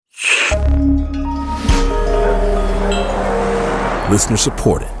Listener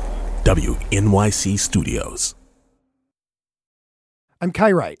supported. WNYC Studios. I'm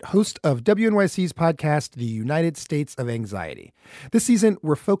Kai Wright, host of WNYC's podcast, The United States of Anxiety. This season,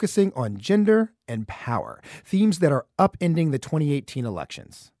 we're focusing on gender and power, themes that are upending the 2018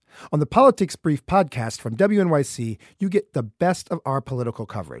 elections. On the Politics Brief podcast from WNYC, you get the best of our political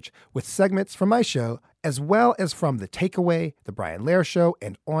coverage, with segments from my show, as well as from The Takeaway, The Brian Lehrer Show,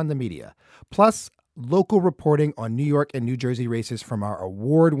 and On the Media. Plus, local reporting on New York and New Jersey races from our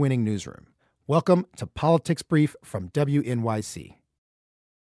award-winning newsroom. Welcome to Politics Brief from WNYC.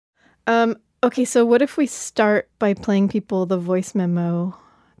 Okay, so what if we start by playing people the voice memo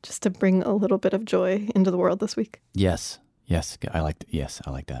just to bring a little bit of joy into the world this week? Yes, I like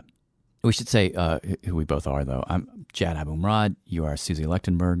that. We should say who we both are, though. I'm Jad Abumrad. You are Susie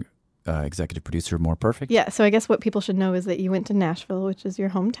Lechtenberg, executive producer of More Perfect. Yeah, so I guess what people should know is that you went to Nashville, which is your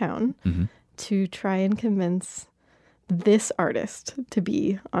hometown, to try and convince this artist to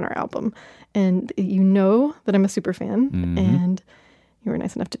be on our album. And you know that I'm a super fan, and you were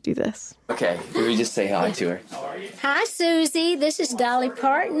nice enough to do this. Okay, can we just say hi to her? Hi, Susie. This is Dolly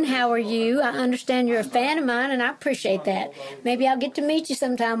Parton. How are you? I understand you're a fan of mine, and I appreciate that. Maybe I'll get to meet you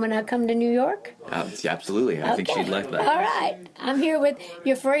sometime when I come to New York. Yeah, absolutely. I think she'd like that. All right. I'm here with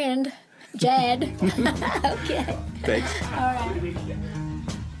your friend, Jad. Okay. Thanks. All right.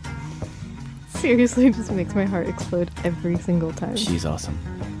 Seriously, it just makes my heart explode every single time. She's awesome.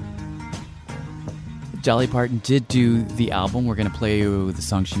 Dolly Parton did do the album. We're going to play you the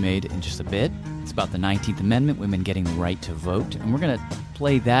song she made in just a bit. It's about the 19th Amendment, women getting the right to vote. And we're going to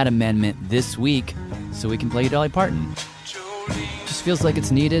play that amendment this week so we can play Dolly Parton. Just feels like it's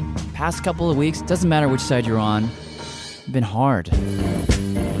needed. Past couple of weeks, doesn't matter which side you're on, been hard.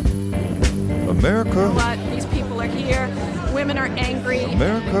 America. But these people are here. Women are angry.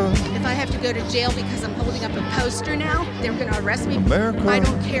 America. If I have to go to jail because I'm holding up a poster now, they're going to arrest me. America. I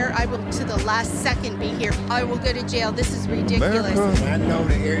don't care. I will, to the last second, be here. I will go to jail. This is ridiculous. America. I know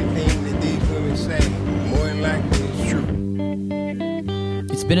that everything that these women say, more than likely, is true.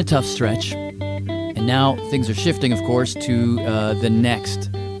 It's been a tough stretch. And now things are shifting, of course, to the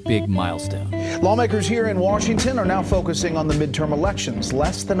next big milestone. Lawmakers here in Washington are now focusing on the midterm elections,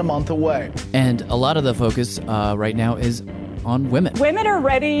 less than a month away. And a lot of the focus right now is on women. Women are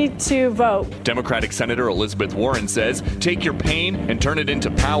ready to vote. Democratic Senator Elizabeth Warren says, take your pain and turn it into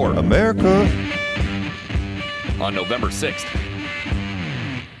power. America. On November 6th.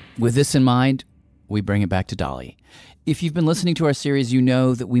 With this in mind, we bring it back to Dolly. If you've been listening to our series, you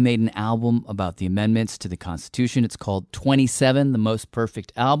know that we made an album about the amendments to the Constitution. It's called 27, The Most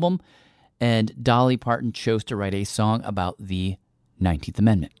Perfect Album. And Dolly Parton chose to write a song about the 19th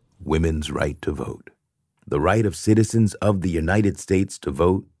Amendment. Women's right to vote. The right of citizens of the United States to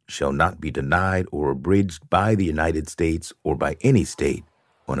vote shall not be denied or abridged by the United States or by any state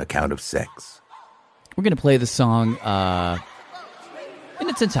on account of sex. We're going to play the song in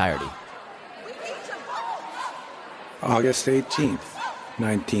its entirety. August 18th,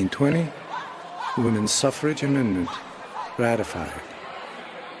 1920, Women's Suffrage Amendment ratified.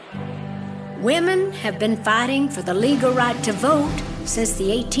 Women have been fighting for the legal right to vote since the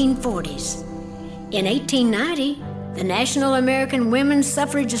 1840s. In 1890, the National American Women's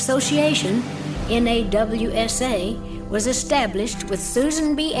Suffrage Association, NAWSA, was established with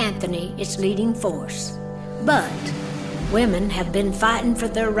Susan B. Anthony its leading force. But women have been fighting for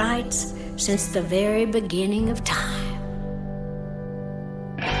their rights since the very beginning of time.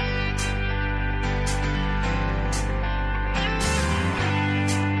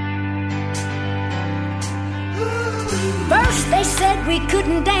 First they said we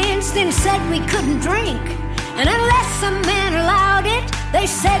couldn't dance, then said we couldn't drink. And unless a man allowed it, they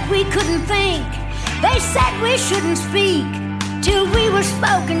said we couldn't think. They said we shouldn't speak till we were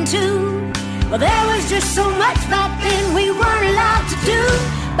spoken to. Well, there was just so much back then we weren't allowed to do.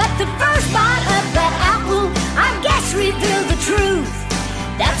 But the first bite of that apple, I guess, revealed the truth.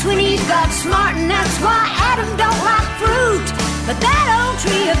 That's when Eve got smart, and that's why Adam don't like fruit. But that old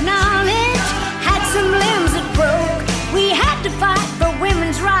tree of knowledge had some limbs that broke. We had to fight for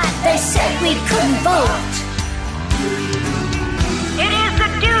women's rights. They said we couldn't vote. It is the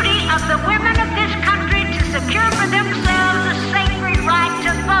duty of the women of this country to secure for themselves the sacred right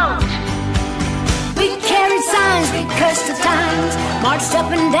to vote. We carried signs, we cursed the times, marched up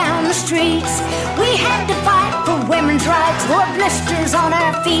and down the streets. We had to fight for women's rights, wore blisters on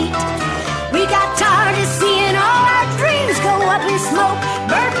our feet. We got tired of seeing all our dreams go up in smoke.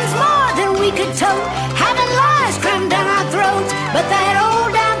 Burdens more than we could tote, having lies crammed down our throats. But that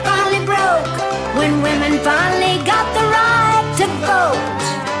old dam finally broke when women finally got the right to vote.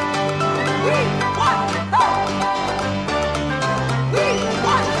 We want to vote.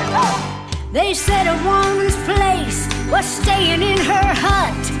 a woman's place was staying in her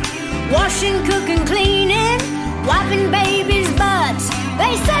hut, washing, cooking, cleaning, wiping babies' butts.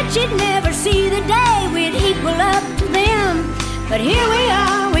 They said she'd never see the day we'd equal up to them. But here we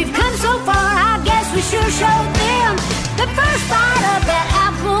are, we've come so far, I guess we sure showed them. The first bite of that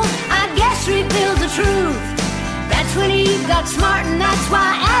apple, I guess revealed the truth. That's when Eve got smart, and that's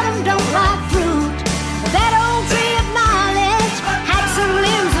why Adam don't like fruit. But that old tree of knowledge had some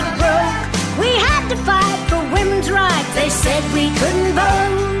limbs that broke. We had to fight for women's rights, they said we couldn't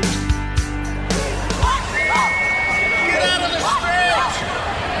vote. Get out of the street!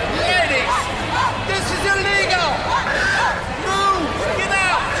 Ladies, this is illegal! Move! Get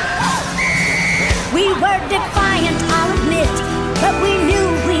out! We were defiant, I'll admit, but we knew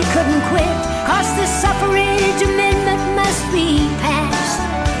we couldn't quit, 'cause the suffrage amendment must be passed.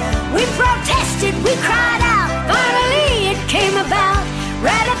 We protested, we cried out, finally it came about,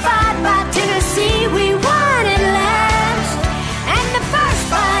 ratified by Tennessee, we won at last. And the first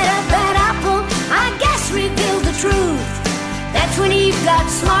bite of that apple, I guess revealed the truth. That's when Eve got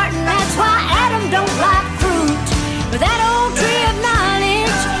smart, and that's why Adam don't like fruit. But that old tree of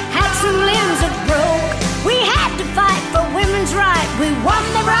knowledge had some limbs that broke. We had to fight for women's right, we won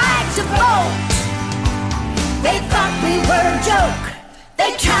the right to vote. They thought we were a joke,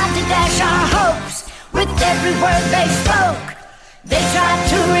 they tried to dash our hopes with every word they spoke. They tried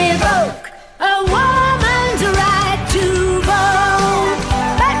to revoke a woman's right to vote,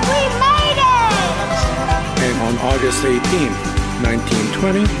 but we made it! And on August 18th,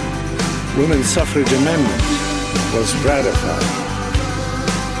 1920, Women's Suffrage Amendment was ratified.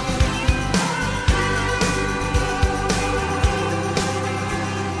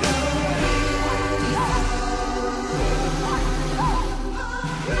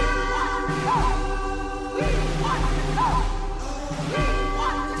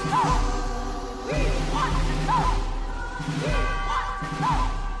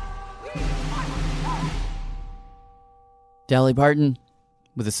 Dolly Parton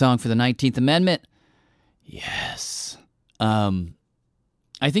with a song for the 19th Amendment. Yes.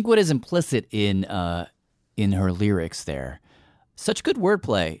 I think what is implicit in her lyrics there, such good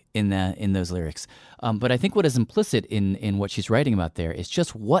wordplay in those lyrics, but I think what is implicit in what she's writing about there is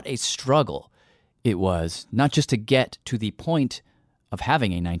just what a struggle it was, not just to get to the point of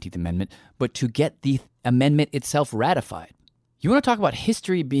having a 19th Amendment, but to get the amendment itself ratified. You want to talk about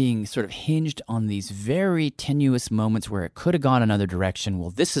history being sort of hinged on these very tenuous moments where it could have gone another direction?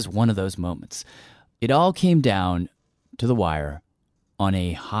 Well, this is one of those moments. It all came down to the wire on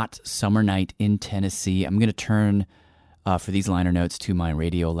a hot summer night in Tennessee. I'm going to turn for these liner notes to my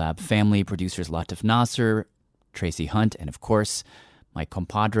Radiolab family, producers Latif Nasser, Tracy Hunt, and of course, my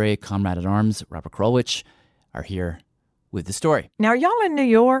compadre, comrade-at-arms, Robert Krulwich, are here with the story. Now, are y'all in New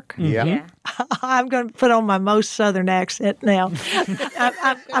York? Yeah. I'm going to put on my most Southern accent now.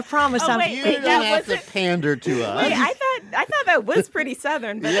 I promise. You don't have to pander to us. Wait, I thought that was pretty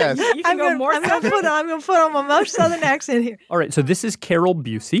Southern, but yes. you can go more Southern. I'm going to put on my most Southern accent here. All right, so this is Carol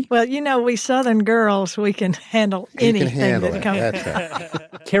Busey. Well, you know, we Southern girls, we can handle anything that comes. That's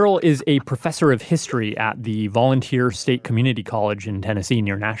right. Carol is a professor of history at the Volunteer State Community College in Tennessee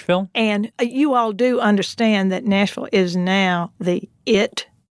near Nashville. And you all do understand that Nashville is now the it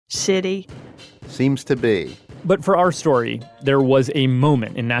city. Seems to be. But for our story, there was a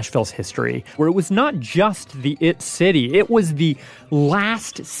moment in Nashville's history where it was not just the it city. It was the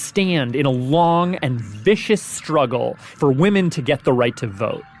last stand in a long and vicious struggle for women to get the right to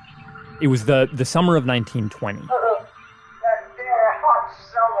vote. It was the summer of 1920. That very hot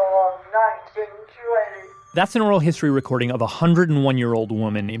summer of 1920. That's an oral history recording of a 101-year-old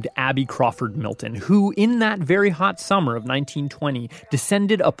woman named Abby Crawford Milton, who, in that very hot summer of 1920,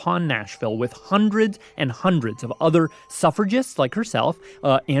 descended upon Nashville with hundreds and hundreds of other suffragists like herself,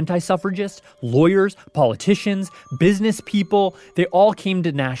 anti-suffragists, lawyers, politicians, business people. They all came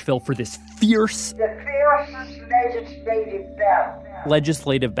to Nashville for this fiercest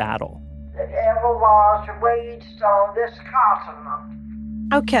legislative battle that ever was waged on this continent.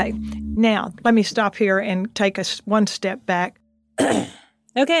 Okay, now let me stop here and take us one step back.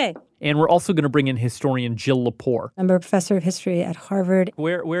 Okay. And we're also going to bring in historian Jill Lepore. I'm a professor of history at Harvard.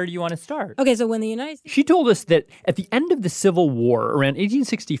 Where do you want to start? Okay, so when the United States... She told us that at the end of the Civil War, around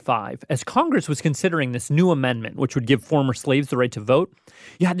 1865, as Congress was considering this new amendment, which would give former slaves the right to vote,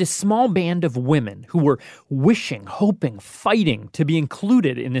 you had this small band of women who were wishing, hoping, fighting to be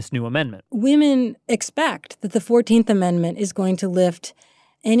included in this new amendment. Women expect that the 14th Amendment is going to lift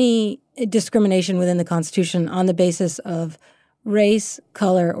any discrimination within the Constitution on the basis of race,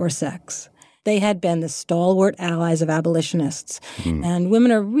 color, or sex. They had been the stalwart allies of abolitionists. And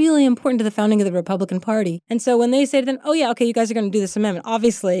women are really important to the founding of the Republican Party. And so when they say to them, oh, yeah, okay, you guys are going to do this amendment,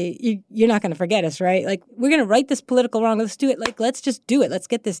 obviously, you're not going to forget us, right? Like, we're going to right this political wrong. Let's do it. Like, let's just do it. Let's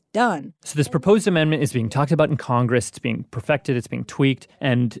get this done. So this proposed amendment is being talked about in Congress. It's being perfected. It's being tweaked.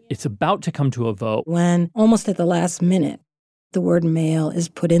 And it's about to come to a vote. When, almost at the last minute, the word male is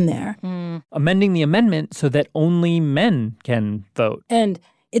put in there. Amending the amendment so that only men can vote. And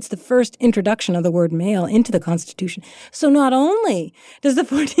it's the first introduction of the word male into the Constitution. So not only does the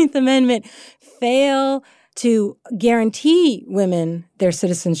 14th Amendment fail to guarantee women their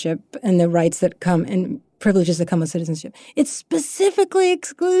citizenship and the rights that come and privileges that come with citizenship, it specifically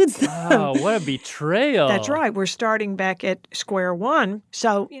excludes them. Oh, what a betrayal. That's right. We're starting back at square one.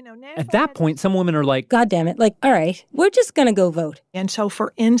 So, now at that point, some women are like, God damn it. Like, all right, we're just going to go vote. And so,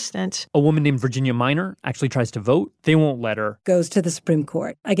 for instance, a woman named Virginia Minor actually tries to vote. They won't let her. Goes to the Supreme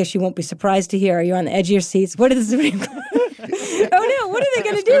Court. I guess you won't be surprised to hear. Are you on the edge of your seats? What is the Supreme Court? Oh, no, what are they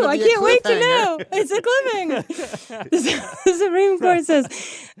going to do? I can't wait to know. It's a cliffhanger. The Supreme Court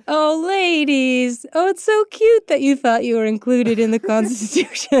says, oh, ladies, oh, it's so cute that you thought you were included in the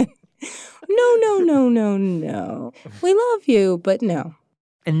Constitution. No. We love you, but no.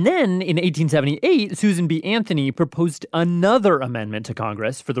 And then in 1878, Susan B. Anthony proposed another amendment to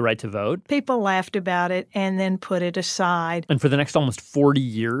Congress for the right to vote. People laughed about it and then put it aside. And for the next almost 40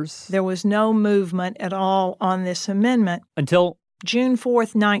 years, there was no movement at all on this amendment. Until June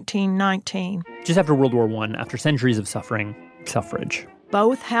 4th, 1919. Just after World War I, after centuries of suffering, suffrage.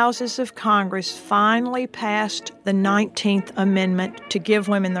 Both houses of Congress finally passed the 19th Amendment to give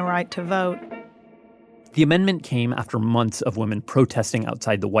women the right to vote. The amendment came after months of women protesting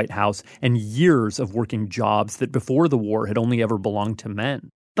outside the White House and years of working jobs that before the war had only ever belonged to men.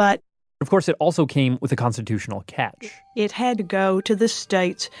 But, of course, it also came with a constitutional catch. It had to go to the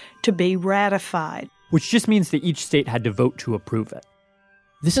states to be ratified. Which just means that each state had to vote to approve it.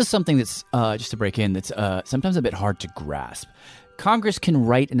 This is something that's, just to break in, that's sometimes a bit hard to grasp. Congress can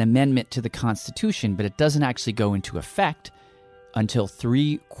write an amendment to the Constitution, but it doesn't actually go into effect until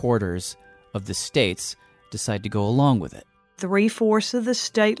 3/4 of the states decide to go along with it. 3/4 of the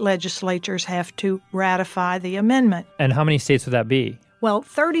state legislatures have to ratify the amendment. And how many states would that be? Well,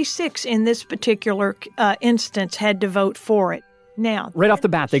 36 in this particular instance had to vote for it. Now, right off the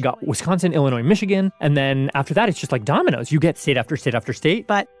bat, they got Wisconsin, Illinois, Michigan, and then after that, it's just like dominoes. You get state after state after state.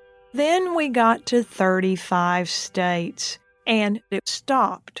 But then we got to 35 states, and it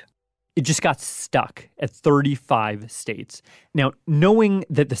stopped. It just got stuck at 35 states. Now, knowing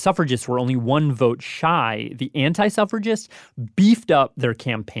that the suffragists were only one vote shy, the anti-suffragists beefed up their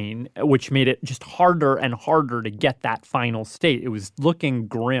campaign, which made it just harder and harder to get that final state. It was looking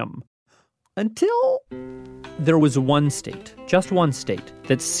grim. Until there was one state, just one state,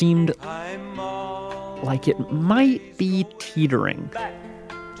 that seemed like it might be teetering.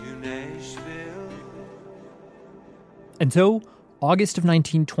 And so, August of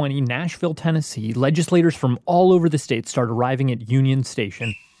 1920, Nashville, Tennessee, legislators from all over the state start arriving at Union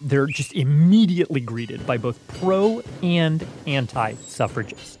Station. They're just immediately greeted by both pro and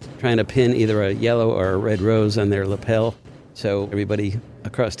anti-suffragists. Trying to pin either a yellow or a red rose on their lapel so everybody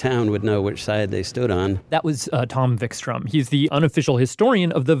across town would know which side they stood on. That was Tom Vikstrom. He's the unofficial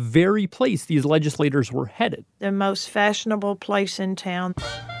historian of the very place these legislators were headed. The most fashionable place in town.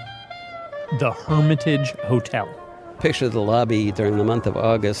 The Hermitage Hotel. Picture the lobby during the month of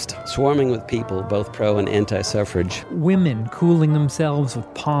August, swarming with people, both pro and anti-suffrage. Women cooling themselves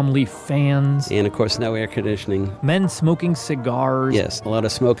with palm leaf fans. And, of course, no air conditioning. Men smoking cigars. Yes, a lot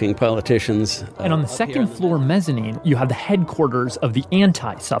of smoking politicians. And on the second floor mezzanine, you have the headquarters of the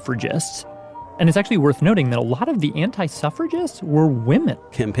anti-suffragists. And it's actually worth noting that a lot of the anti-suffragists were women.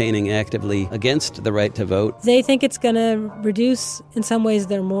 Campaigning actively against the right to vote. They think it's going to reduce, in some ways,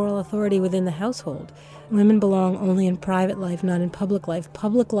 their moral authority within the household. Women belong only in private life, not in public life.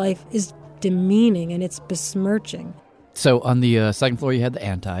 Public life is demeaning and it's besmirching. So on the second floor, you had the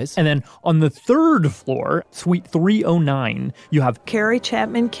antis. And then on the third floor, suite 309, you have Carrie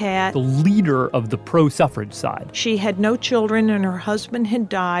Chapman Catt, the leader of the pro-suffrage side. She had no children and her husband had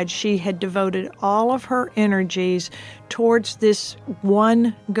died. She had devoted all of her energies towards this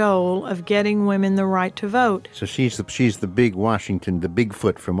one goal of getting women the right to vote. So she's the big Washington, the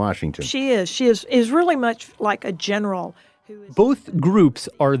Bigfoot from Washington. She is really much like a general. Both groups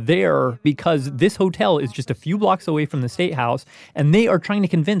are there because this hotel is just a few blocks away from the State House, and they are trying to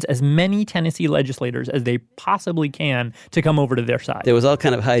convince as many Tennessee legislators as they possibly can to come over to their side. There was all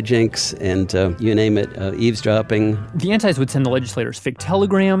kind of hijinks and, you name it, eavesdropping. The antis would send the legislators fake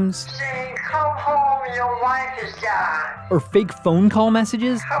telegrams. Saying, come home, your wife is died. Or fake phone call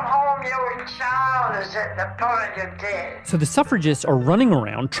messages. Come home, your child is at the point of death. So the suffragists are running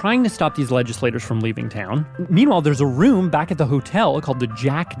around trying to stop these legislators from leaving town. Meanwhile, there's a room back at the hotel called the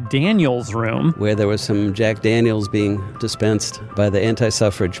Jack Daniels Room, where there was some Jack Daniels being dispensed by the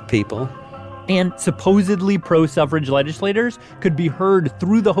anti-suffrage people. And supposedly pro-suffrage legislators could be heard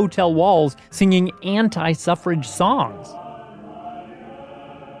through the hotel walls singing anti-suffrage songs.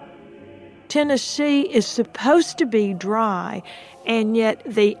 Tennessee is supposed to be dry, and yet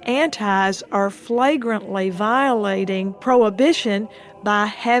the antis are flagrantly violating prohibition by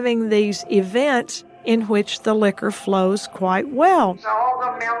having these events in which the liquor flows quite well. So all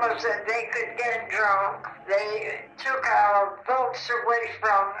the members that they could get drunk, they took our votes away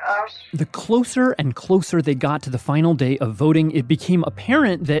from us. The closer and closer they got to the final day of voting, it became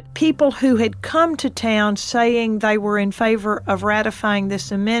apparent that people who had come to town saying they were in favor of ratifying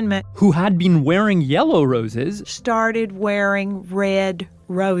this amendment, who had been wearing yellow roses, started wearing red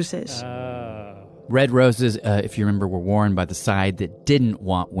roses. Red roses, if you remember, were worn by the side that didn't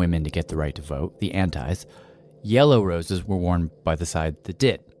want women to get the right to vote, the antis. Yellow roses were worn by the side that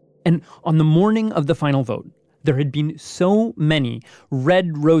did. And on the morning of the final vote, there had been so many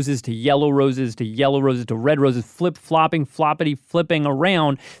red roses to yellow roses to yellow roses to red roses, flip-flopping, floppity-flipping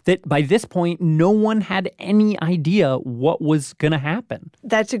around, that by this point, no one had any idea what was going to happen.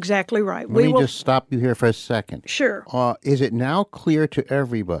 That's exactly right. Let me just stop you here for a second. Sure. Is it now clear to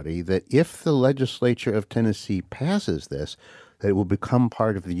everybody that if the legislature of Tennessee passes this, that it will become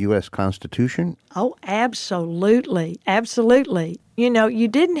part of the U.S. Constitution? Oh, absolutely. Absolutely. You know, you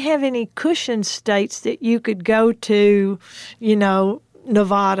didn't have any cushion states that you could go to,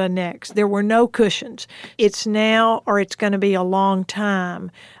 Nevada next. There were no cushions. It's now or it's going to be a long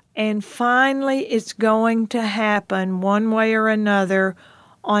time. And finally, it's going to happen one way or another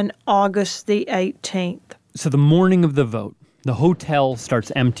on August the 18th. So the morning of the vote, the hotel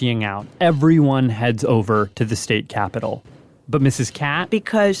starts emptying out. Everyone heads over to the state capitol. But Mrs. Catt,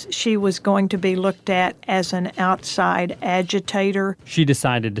 because she was going to be looked at as an outside agitator, she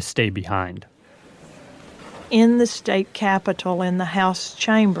decided to stay behind. In the state capitol, in the House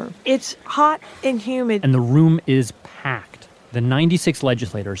chamber. It's hot and humid. And the room is packed. The 96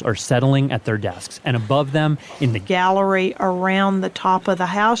 legislators are settling at their desks, and above them, in the gallery around the top of the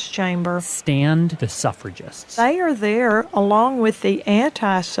House chamber, stand the suffragists. They are there along with the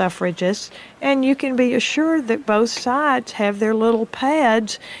anti-suffragists, and you can be assured that both sides have their little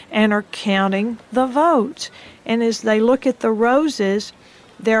pads and are counting the votes. And as they look at the roses,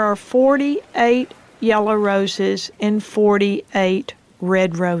 there are 48 yellow roses and 48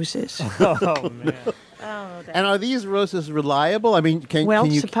 red roses. Oh, man. And are these roses reliable? I mean, can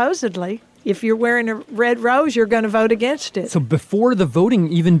you... supposedly. If you're wearing a red rose, you're going to vote against it. So before the voting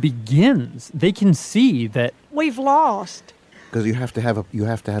even begins, they can see that we've lost. Because you have to have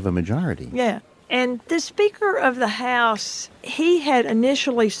a majority. Yeah. And the Speaker of the House, he had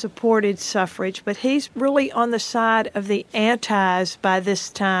initially supported suffrage, but he's really on the side of the antis by this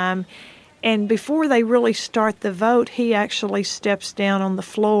time. And before they really start the vote, he actually steps down on the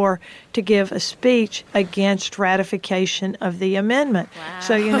floor to give a speech against ratification of the amendment. Wow.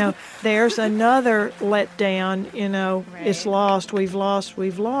 So, there's another letdown, right. It's lost, we've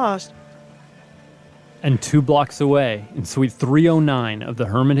lost. And 2 blocks away, in Suite 309 of the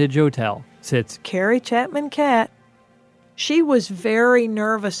Hermitage Hotel, sits Carrie Chapman Catt. She was very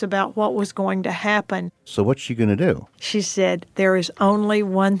nervous about what was going to happen. So what's she going to do? She said, there is only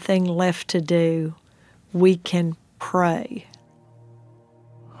one thing left to do. We can pray.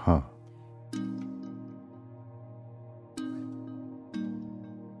 Huh.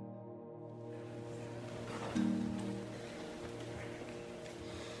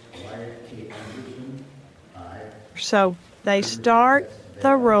 So they start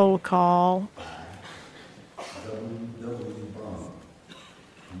the roll call.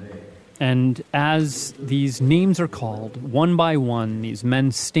 And as these names are called, one by one, these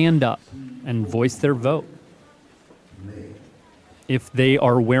men stand up and voice their vote. If they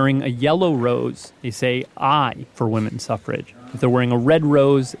are wearing a yellow rose, they say aye for women's suffrage. If they're wearing a red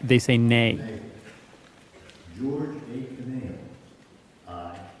rose, they say nay. George A. Canale,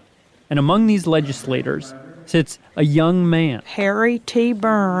 aye. And among these legislators sits a young man. Harry T.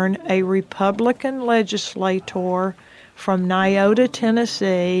 Byrne, a Republican legislator from Nyota,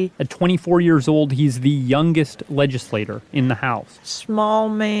 Tennessee. At 24 years old, he's the youngest legislator in the House. Small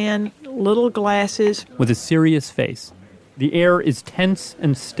man, little glasses. With a serious face. The air is tense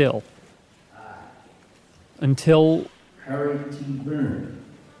and still. Until Harry T. Byrne.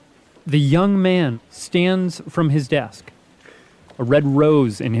 The young man stands from his desk, a red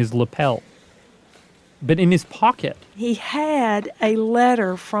rose in his lapel. But in his pocket, he had a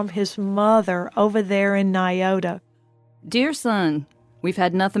letter from his mother over there in Nyota. Dear son, we've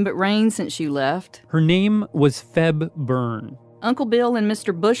had nothing but rain since you left. Her name was Feb Byrne. Uncle Bill and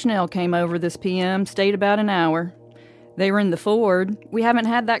Mr. Bushnell came over this PM, stayed about an hour. They were in the Ford. We haven't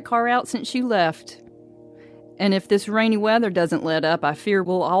had that car out since you left. And if this rainy weather doesn't let up, I fear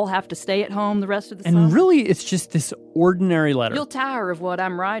we'll all have to stay at home the rest of the summer. And really, it's just this ordinary letter. You'll tire of what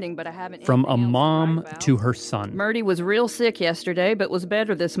I'm writing, but I haven't... From a mom to her son. Murdy was real sick yesterday, but was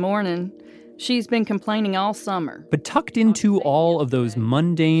better this morning. She's been complaining all summer. But tucked into all of those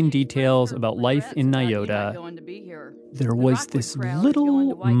mundane details about life in Nyota, there was this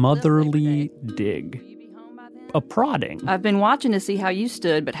little motherly dig. A prodding. I've been watching to see how you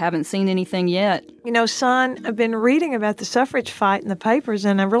stood, but haven't seen anything yet. You know, son, I've been reading about the suffrage fight in the papers,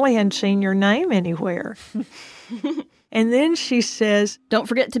 and I really hadn't seen your name anywhere. And then she says, don't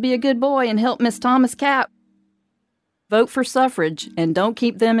forget to be a good boy and help Miss Thomas Cap. Vote for suffrage, and don't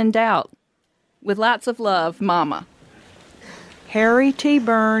keep them in doubt. With lots of love, Mama. Harry T.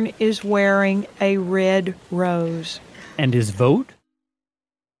 Byrne is wearing a red rose. And his vote?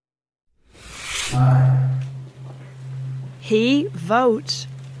 He votes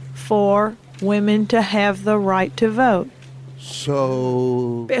for women to have the right to vote.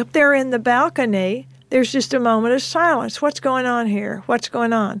 So... Up there in the balcony, there's just a moment of silence. What's going on here? What's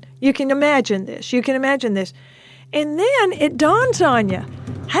going on? You can imagine this. And then it dawns on you,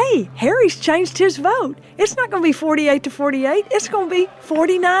 hey, Harry's changed his vote. It's not going to be 48 to 48. It's going to be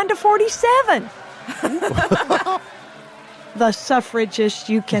 49 to 47. The suffragists,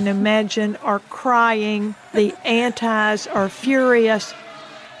 you can imagine, are crying. The antis are furious.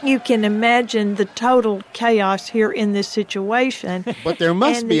 You can imagine the total chaos here in this situation. But there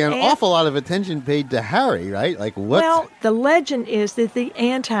must be an awful lot of attention paid to Harry, right? Like what? Well, the legend is that the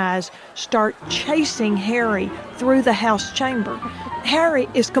antis start chasing Harry through the House chamber. Harry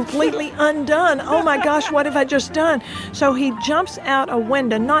is completely undone. Oh my gosh, what have I just done? So he jumps out a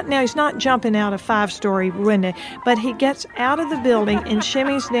window. He's not jumping out a 5-story window, but he gets out of the building and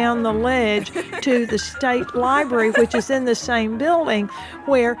shimmies down the ledge to the State Library, which is in the same building,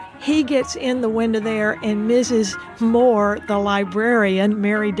 where he gets in the window there, and Mrs. Moore, the librarian,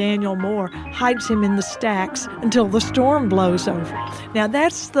 Mary Daniel Moore, hides him in the stacks until the storm blows over. Now,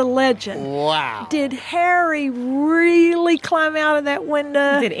 that's the legend. Wow. Did Harry really climb out of that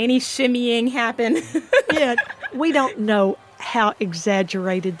window? Did any shimmying happen? Yeah, we don't know how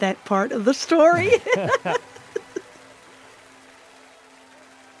exaggerated that part of the story.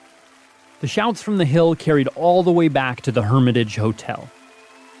 The shouts from the hill carried all the way back to the Hermitage Hotel.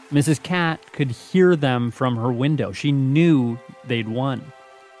 Mrs. Cat could hear them from her window. She knew they'd won.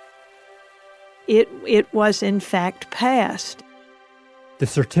 It was, in fact, passed. The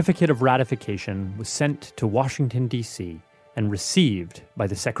certificate of ratification was sent to Washington, D.C., and received by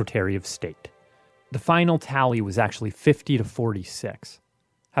the Secretary of State. The final tally was actually 50 to 46.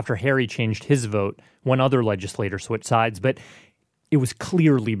 After Harry changed his vote, one other legislator switched sides, but it was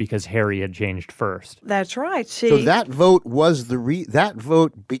clearly because Harry had changed first. That's right. See, so that vote was became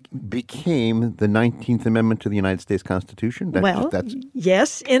the 19th Amendment to the United States Constitution?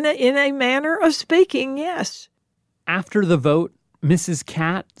 Yes, in a manner of speaking, yes. After the vote, Mrs.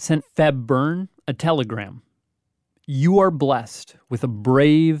 Cat sent Feb Byrne a telegram. You are blessed with a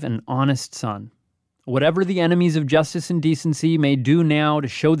brave and honest son. Whatever the enemies of justice and decency may do now to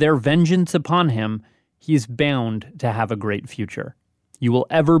show their vengeance upon him, he is bound to have a great future. You will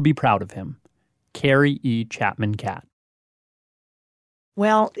ever be proud of him. Carrie E. Chapman Cat.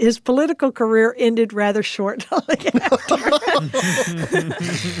 Well, his political career ended rather shortly after.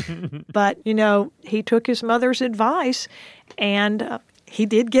 But, he took his mother's advice, and he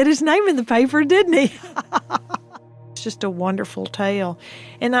did get his name in the paper, didn't he? It's just a wonderful tale.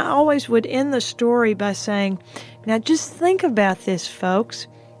 And I always would end the story by saying, now just think about this, folks.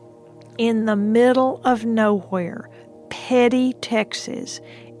 In the middle of nowhere, Petty, Texas,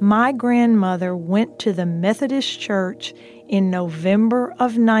 my grandmother went to the Methodist Church in November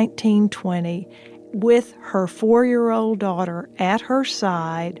of 1920 with her 4-year-old daughter at her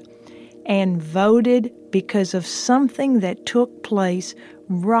side and voted because of something that took place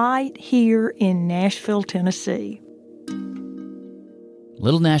right here in Nashville, Tennessee.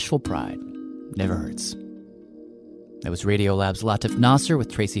 Little Nashville pride never hurts. That was Radiolab's Latif Nasser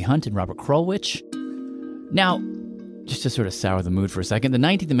with Tracy Hunt and Robert Krulwich. Now, just to sort of sour the mood for a second, the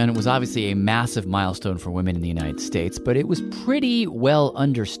 19th Amendment was obviously a massive milestone for women in the United States, but it was pretty well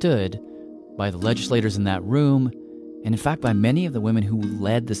understood by the legislators in that room, and in fact by many of the women who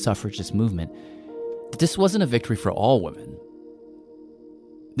led the suffragist movement, that this wasn't a victory for all women.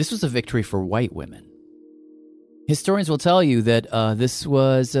 This was a victory for white women. Historians will tell you that this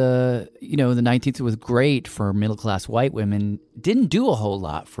was, the 19th was great for middle-class white women, didn't do a whole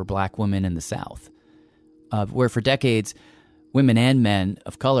lot for black women in the South, where for decades, women and men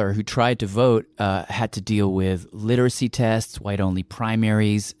of color who tried to vote had to deal with literacy tests, white-only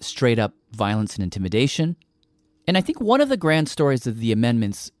primaries, straight-up violence and intimidation. And I think one of the grand stories of the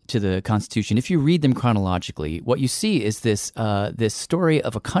amendments to the Constitution, if you read them chronologically, what you see is this story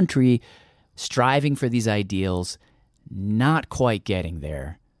of a country striving for these ideals, not quite getting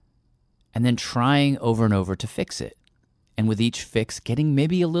there, and then trying over and over to fix it. And with each fix, getting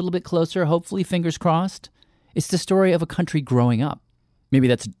maybe a little bit closer, hopefully, fingers crossed. It's the story of a country growing up. Maybe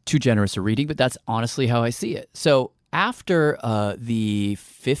that's too generous a reading, but that's honestly how I see it. So after the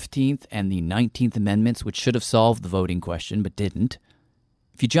 15th and the 19th Amendments, which should have solved the voting question but didn't,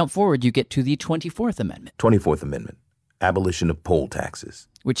 if you jump forward, you get to the 24th Amendment. 24th Amendment, abolition of poll taxes,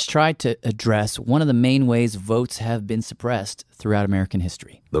 which tried to address one of the main ways votes have been suppressed throughout American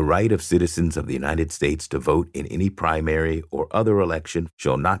history. The right of citizens of the United States to vote in any primary or other election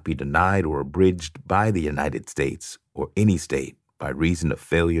shall not be denied or abridged by the United States or any state by reason of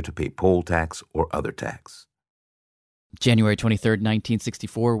failure to pay poll tax or other tax. January 23rd,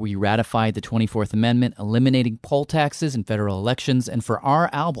 1964, we ratified the 24th Amendment, eliminating poll taxes in federal elections. And for our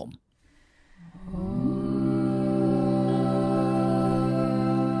album,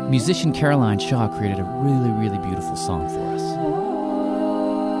 musician Caroline Shaw created a really, really beautiful song for us.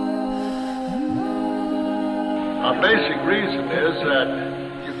 Our basic reason is that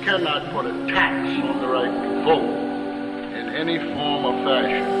you cannot put a tax on the right to vote in any form or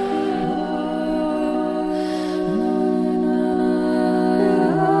fashion.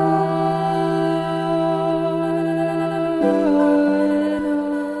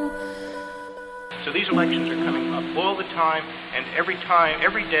 So these elections are coming up all the time, and every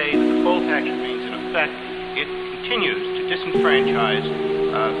day that the poll tax remains in effect, it continues to disenfranchise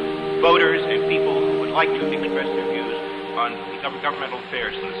voters and people who would like to express their views on governmental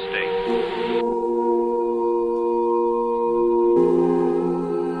affairs in the state.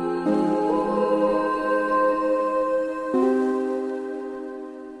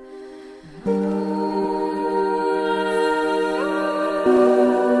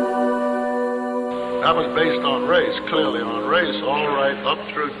 That was based on race, clearly on race, all right up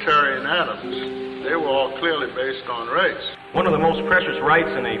through Terry and Adams. They were all clearly based on race. One of the most precious rights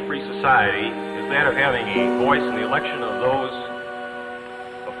in a free society is that of having a voice in the election of those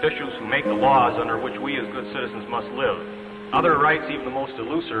officials who make the laws under which we as good citizens must live. Other rights, even the most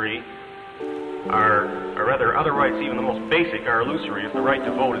illusory, other rights, even the most basic, are illusory if the right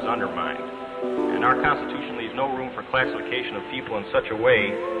to vote is undermined. And our Constitution leaves no room for classification of people in such a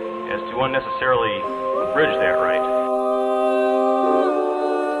way as to unnecessarily abridge that right.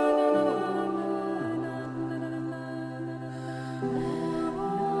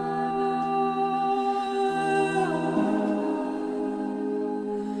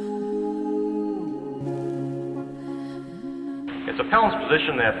 It's appellant's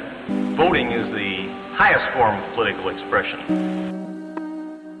position that voting is the highest form of political expression.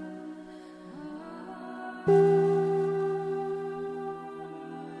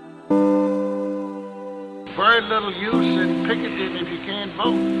 Very little use in picketing if you can't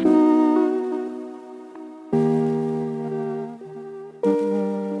vote.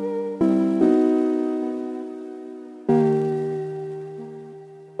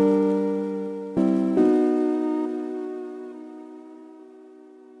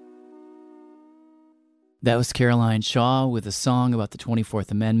 That was Caroline Shaw with a song about the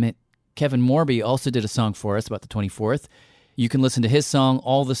 24th Amendment. Kevin Morby also did a song for us about the 24th. You can listen to his song,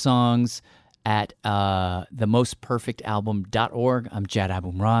 all the songs, at themostperfectalbum.org. I'm Jad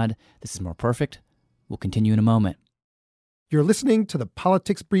Abumrad. This is More Perfect. We'll continue in a moment. You're listening to the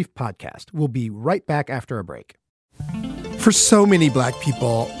Politics Brief podcast. We'll be right back after a break. For so many Black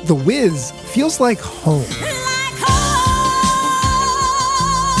people, The Wiz feels like home.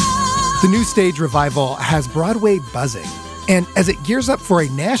 The new stage revival has Broadway buzzing. And as it gears up for a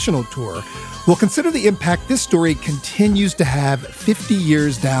national tour, we'll consider the impact this story continues to have 50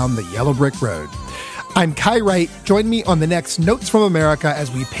 years down the yellow brick road. I'm Kai Wright. Join me on the next Notes from America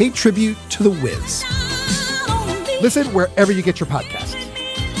as we pay tribute to The Wiz. Listen wherever you get your podcasts.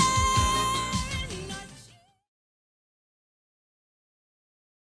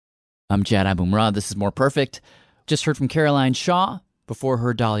 I'm Jad Abumrad. This is More Perfect. Just heard from Caroline Shaw, before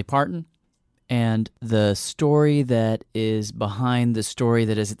her Dolly Parton, and the story that is behind the story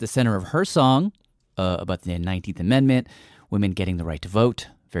that is at the center of her song about the 19th Amendment, women getting the right to vote,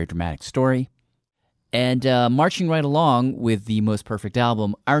 very dramatic story. And marching right along with the Most Perfect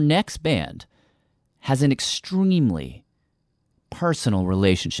album, our next band has an extremely personal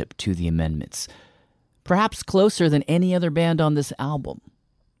relationship to the amendments, perhaps closer than any other band on this album.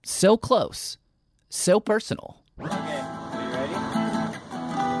 So close, so personal,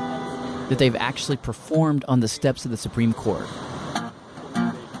 that they've actually performed on the steps of the Supreme Court.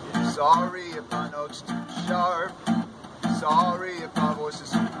 Sorry if my note's too sharp. Sorry if my voice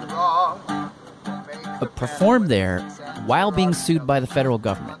is too raw. Performed there while being sued by the federal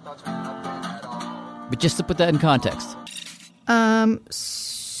government. But just to put that in context.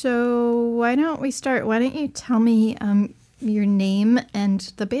 So why don't we start? Why don't you tell me your name and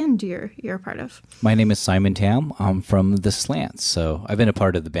the band you're a part of? My name is Simon Tam. I'm from The Slants, so I've been a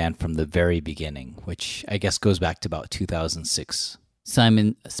part of the band from the very beginning, which I guess goes back to about 2006.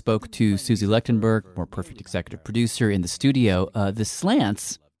 Simon spoke to Susie Lechtenberg, more perfect executive producer, in the studio. The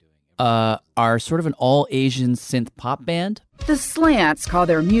Slants are sort of an all-Asian synth pop band. The Slants call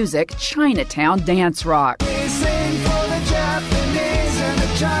their music Chinatown dance rock.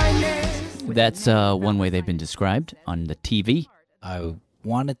 That's one way they've been described on the TV. I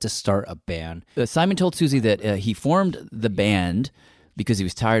wanted to start a band. Simon told Susie that he formed the band because he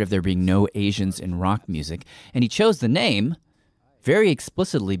was tired of there being no Asians in rock music, and he chose the name very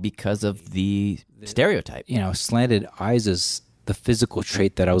explicitly because of the stereotype. You know, slanted eyes is the physical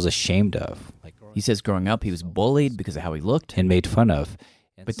trait that I was ashamed of. He says growing up he was bullied because of how he looked. And made fun of.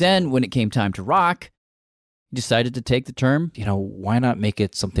 But then when it came time to rock, he decided to take the term. You know, why not make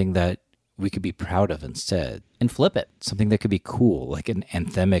it something that we could be proud of instead? And flip it. Something that could be cool, like an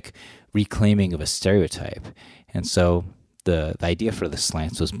anthemic reclaiming of a stereotype. And so the idea for the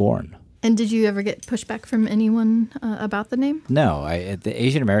Slants was born. And did you ever get pushback from anyone about the name? No, the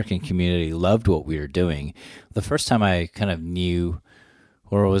Asian American community loved what we were doing. The first time I kind of knew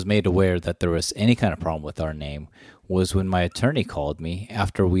or was made aware that there was any kind of problem with our name was when my attorney called me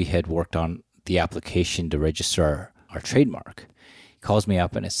after we had worked on the application to register our trademark. He calls me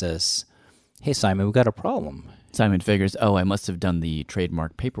up and it says, "Hey, Simon, we got a problem." Simon figures, I must have done the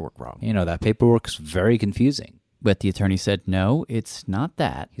trademark paperwork wrong. You know, that paperwork's very confusing. But the attorney said, no, it's not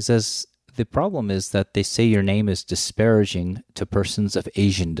that. He says, the problem is that they say your name is disparaging to persons of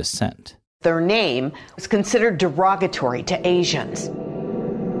Asian descent. Their name is considered derogatory to Asians.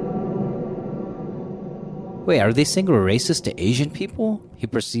 Wait, are they saying we're racist to Asian people? He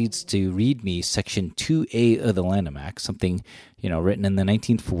proceeds to read me Section 2A of the Lanham Act, something, written in the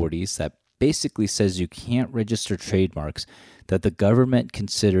 1940s that basically says you can't register trademarks that the government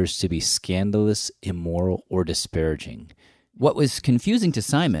considers to be scandalous, immoral, or disparaging. What was confusing to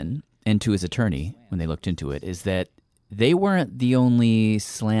Simon and to his attorney when they looked into it is that they weren't the only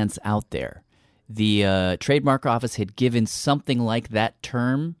slants out there. The trademark office had given something like that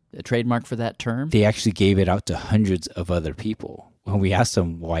term, a trademark for that term. They actually gave it out to hundreds of other people. When we asked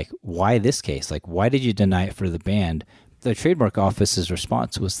them, why this case? Why did you deny it for the band? The trademark office's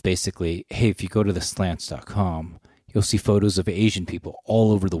response was basically, hey, if you go to theslants.com, you'll see photos of Asian people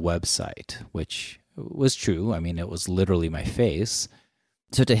all over the website, which was true. I mean, it was literally my face.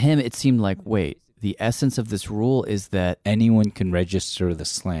 So to him, it seemed like, wait, the essence of this rule is that anyone can register the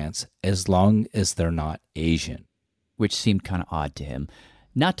Slants as long as they're not Asian. Which seemed kind of odd to him.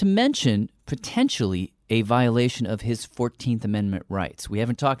 Not to mention, potentially, a violation of his 14th Amendment rights. We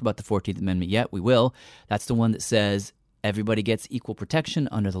haven't talked about the 14th Amendment yet. We will. That's the one that says everybody gets equal protection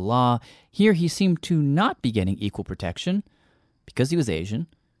under the law. Here, he seemed to not be getting equal protection because he was Asian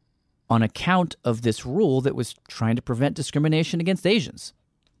on account of this rule that was trying to prevent discrimination against Asians.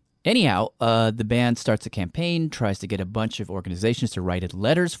 Anyhow, the band starts a campaign, tries to get a bunch of organizations to write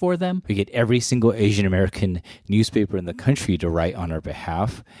letters for them. We get every single Asian American newspaper in the country to write on our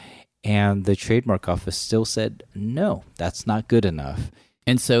behalf. And the trademark office still said, no, that's not good enough.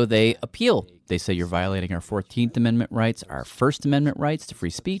 And so they appeal. They say you're violating our 14th Amendment rights, our First Amendment rights to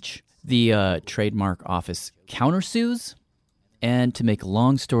free speech. The trademark office countersues. And to make a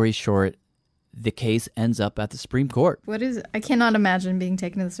long story short, the case ends up at the Supreme Court. I cannot imagine being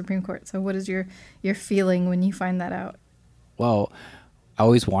taken to the Supreme Court. So what is your feeling when you find that out? Well, I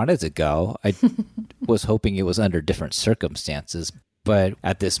always wanted to go. I was hoping it was under different circumstances. But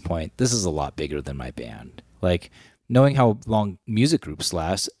at this point, this is a lot bigger than my band. Knowing how long music groups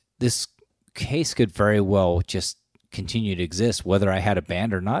last, this case could very well just continue to exist, whether I had a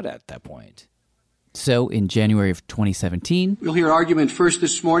band or not at that point. So, in January of 2017... We'll hear argument first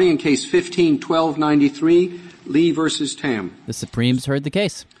this morning in Case 15-1293, Lee versus Tam. The Supremes heard the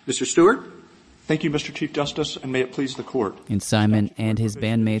case. Mr. Stewart? Thank you, Mr. Chief Justice, and may it please the Court. And Simon and his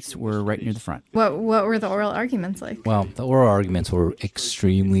bandmates were right near the front. What were the oral arguments like? Well, the oral arguments were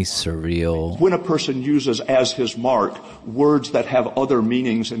extremely surreal. When a person uses as his mark words that have other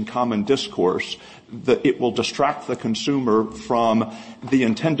meanings in common discourse, it will distract the consumer from the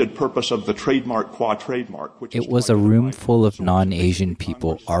intended purpose of the trademark qua trademark. It was a room full of non-Asian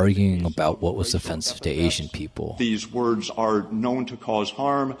people arguing about what was offensive to Asian people. These words are known to cause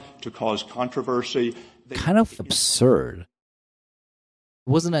harm, to cause controversy. Kind of absurd. It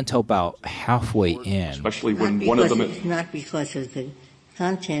wasn't until about halfway in, especially when one of them... It's not because of the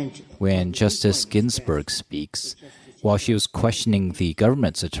content. When Justice Ginsburg speaks, while she was questioning the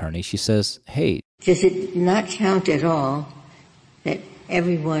government's attorney, she says, hey... Does it not count at all that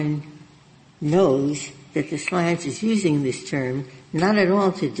everyone knows that the science is using this term, not at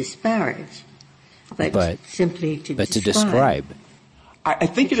all to disparage, but simply to describe? I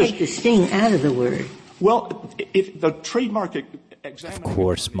think it is... Take the sting out of the word. Well, if the trademark... Of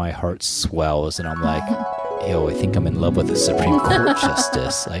course, my heart swells, and I'm like, yo, I think I'm in love with a Supreme Court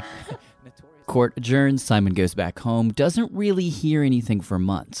justice. Court adjourns, Simon goes back home, doesn't really hear anything for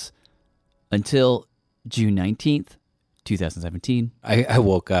months. Until June 19th, 2017. I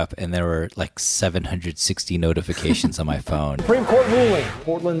woke up and there were like 760 notifications on my phone. Supreme Court ruling.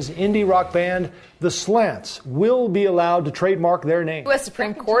 Portland's indie rock band, The Slants, will be allowed to trademark their name. The U.S.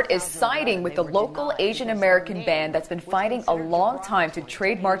 Supreme Court is siding with the local Asian American band that's been fighting a long time to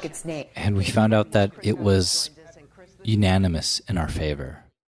trademark its name. And we found out that it was unanimous in our favor.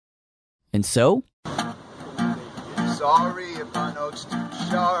 And so? Sorry if my note's too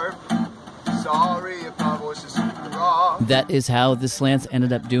sharp. Sorry if my voice is raw. That is how the Slants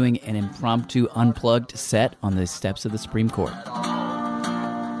ended up doing an impromptu unplugged set on the steps of the Supreme Court.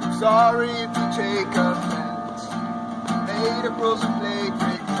 Sorry if you take offense. Made of rules and played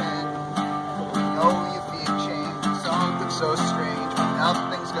pretend. We know you feel changed. Something so strange, but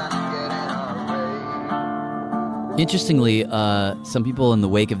nothing's gonna get in our way. Interestingly, some people in the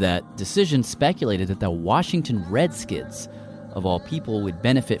wake of that decision speculated that the Washington Redskins, of all people, would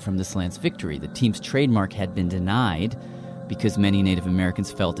benefit from the Slants' victory. The team's trademark had been denied because many Native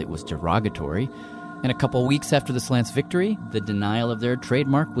Americans felt it was derogatory. And a couple weeks after the Slants' victory, the denial of their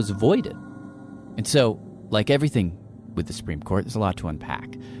trademark was voided. And so, like everything with the Supreme Court, there's a lot to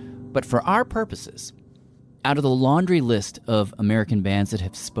unpack. But for our purposes, out of the laundry list of American bands that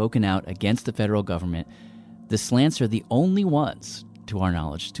have spoken out against the federal government, the Slants are the only ones, to our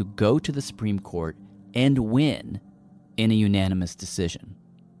knowledge, to go to the Supreme Court and win in a unanimous decision.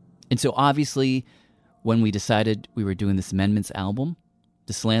 And so obviously, when we decided we were doing this Amendments album,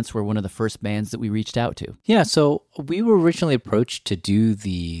 the Slants were one of the first bands that we reached out to. Yeah, so we were originally approached to do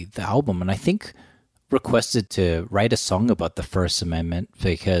the album, and I think requested to write a song about the First Amendment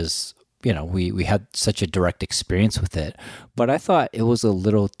because, you know, we had such a direct experience with it. But I thought it was a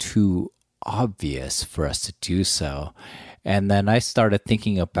little too obvious for us to do so. And then I started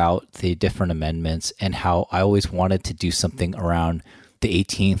thinking about the different amendments and how I always wanted to do something around the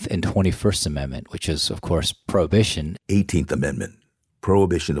 18th and 21st Amendment, which is, of course, Prohibition. 18th Amendment,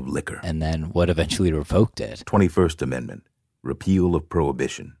 Prohibition of liquor. And then what eventually revoked it. 21st Amendment, Repeal of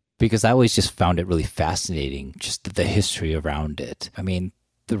Prohibition. Because I always just found it really fascinating, just the history around it. I mean,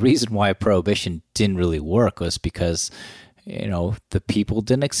 the reason why Prohibition didn't really work was because, you know, the people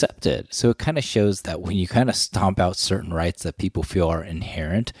didn't accept it. So it kind of shows that when you kind of stomp out certain rights that people feel are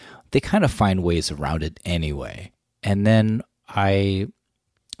inherent, they kind of find ways around it anyway. And then I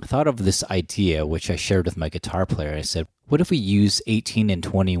thought of this idea, which I shared with my guitar player. I said, what if we use 18 and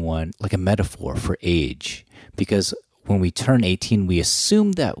 21 like a metaphor for age? Because when we turn 18, we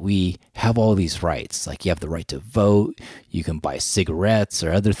assume that we have all these rights. Like you have the right to vote, you can buy cigarettes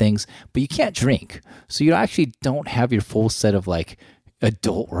or other things, but you can't drink. So you actually don't have your full set of like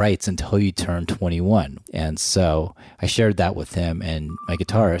adult rights until you turn 21. And so I shared that with him, and my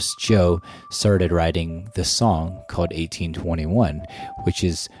guitarist, Joe, started writing this song called 1821, which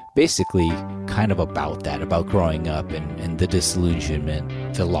is basically kind of about that, about growing up and the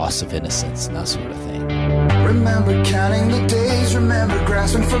disillusionment, the loss of innocence, and that sort of thing. Remember counting the days, remember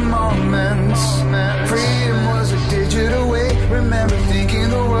grasping for moments. Freedom was a digit away. Remember thinking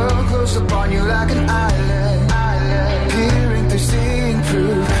the world close upon you like an island. Peering through, seeing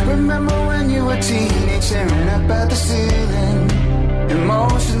proof. Remember when you were teenage, staring up at the ceiling.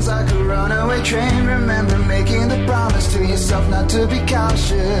 Emotions like a runaway train. Remember making the promise to yourself not to be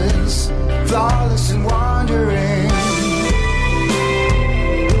cautious, flawless and wandering.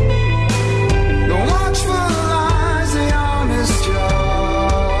 Watchful eyes, they are misjudged.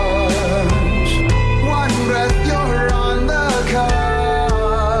 One breath, you're on the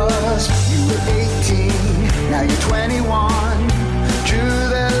cusp. You were 18, now you're 21. Drew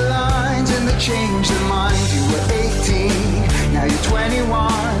their lines and they changed their minds. You were 18, now you're 21.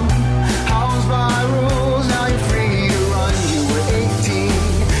 Housed by rules, now you're free to run. You were 18,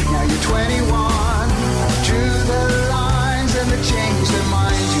 now you're 21.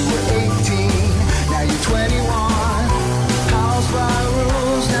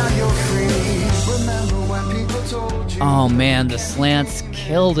 Oh man, the Slants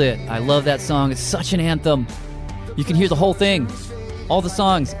killed it. I love that song. It's such an anthem. You can hear the whole thing, all the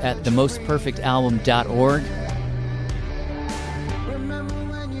songs, at themostperfectalbum.org.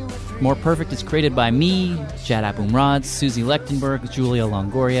 More Perfect is created by me, Jad Abumrad, Susie Lechtenberg, Julia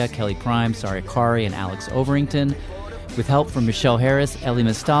Longoria, Kelly Prime, Sari Akari, and Alex Overington, with help from Michelle Harris, Ellie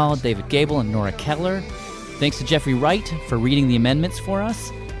Mistal, David Gable, and Nora Kettler. Thanks to Jeffrey Wright for reading the amendments for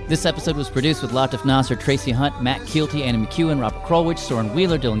us. This episode was produced with Latif Nasser, Tracy Hunt, Matt Keelty, Anna McEwen, Robert Krulwich, Soren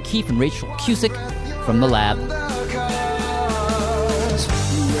Wheeler, Dylan Keefe, and Rachel Cusick from The Lab. You were 18,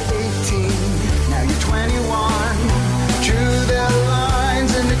 now you're 21. Drew their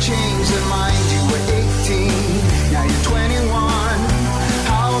lines and they changed their minds. You were 18, now you're 21.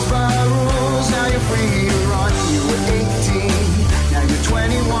 House by rules, now you're free to run. You were 18, now you're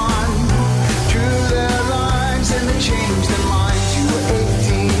 21. Drew their lines and they changed their minds. You were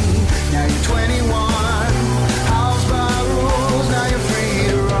 18, now you're 21. House by rules, now you're free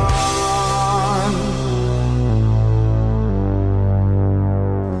to run.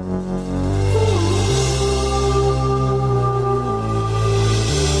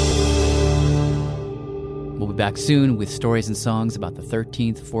 We'll be back soon with stories and songs about the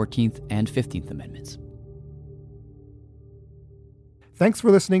 13th, 14th, and 15th Amendments. Thanks for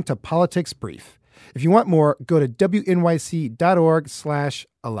listening to Politics Brief. If you want more, go to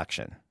wnyc.org/election.